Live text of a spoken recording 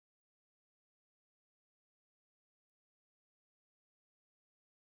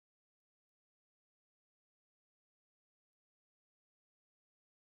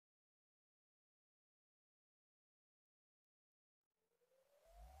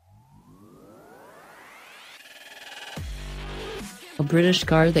A British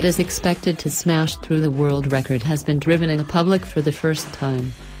car that is expected to smash through the world record has been driven in public for the first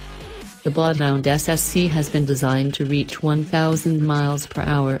time. The Bloodhound SSC has been designed to reach 1,000 miles per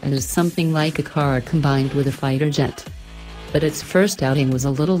hour and is something like a car combined with a fighter jet. But its first outing was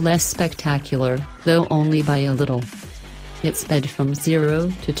a little less spectacular, though only by a little. It sped from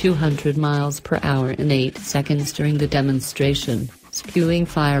 0 to 200 miles per hour in 8 seconds during the demonstration, spewing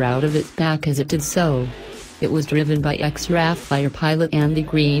fire out of its back as it did so. It was driven by ex-RAF fighter pilot Andy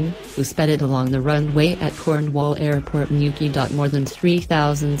Green, who sped it along the runway at Cornwall Airport, Newquay. More than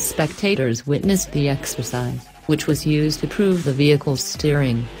 3,000 spectators witnessed the exercise, which was used to prove the vehicle's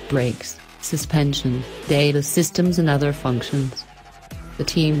steering, brakes, suspension, data systems and other functions. The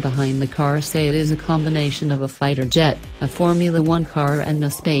team behind the car say it is a combination of a fighter jet, a Formula One car and a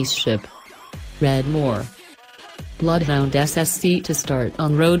spaceship. Read more. Bloodhound SSC to start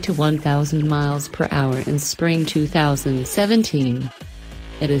on road to 1,000 miles per hour in spring 2017.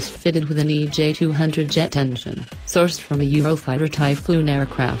 It is fitted with an EJ200 jet engine, sourced from a Eurofighter Typhoon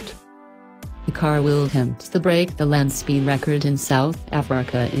aircraft. The car will attempt to break the land speed record in South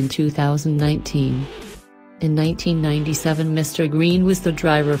Africa in 2019. In 1997, Mr. Green was the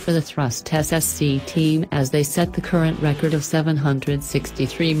driver for the Thrust SSC team as they set the current record of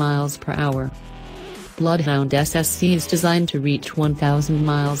 763 miles per hour. Bloodhound SSC is designed to reach 1,000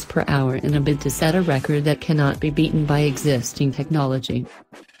 miles per hour in a bid to set a record that cannot be beaten by existing technology.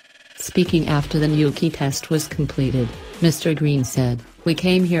 Speaking after the Newquay test was completed, Mr. Green said, "We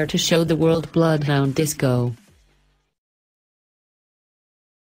came here to show the world Bloodhound Disco.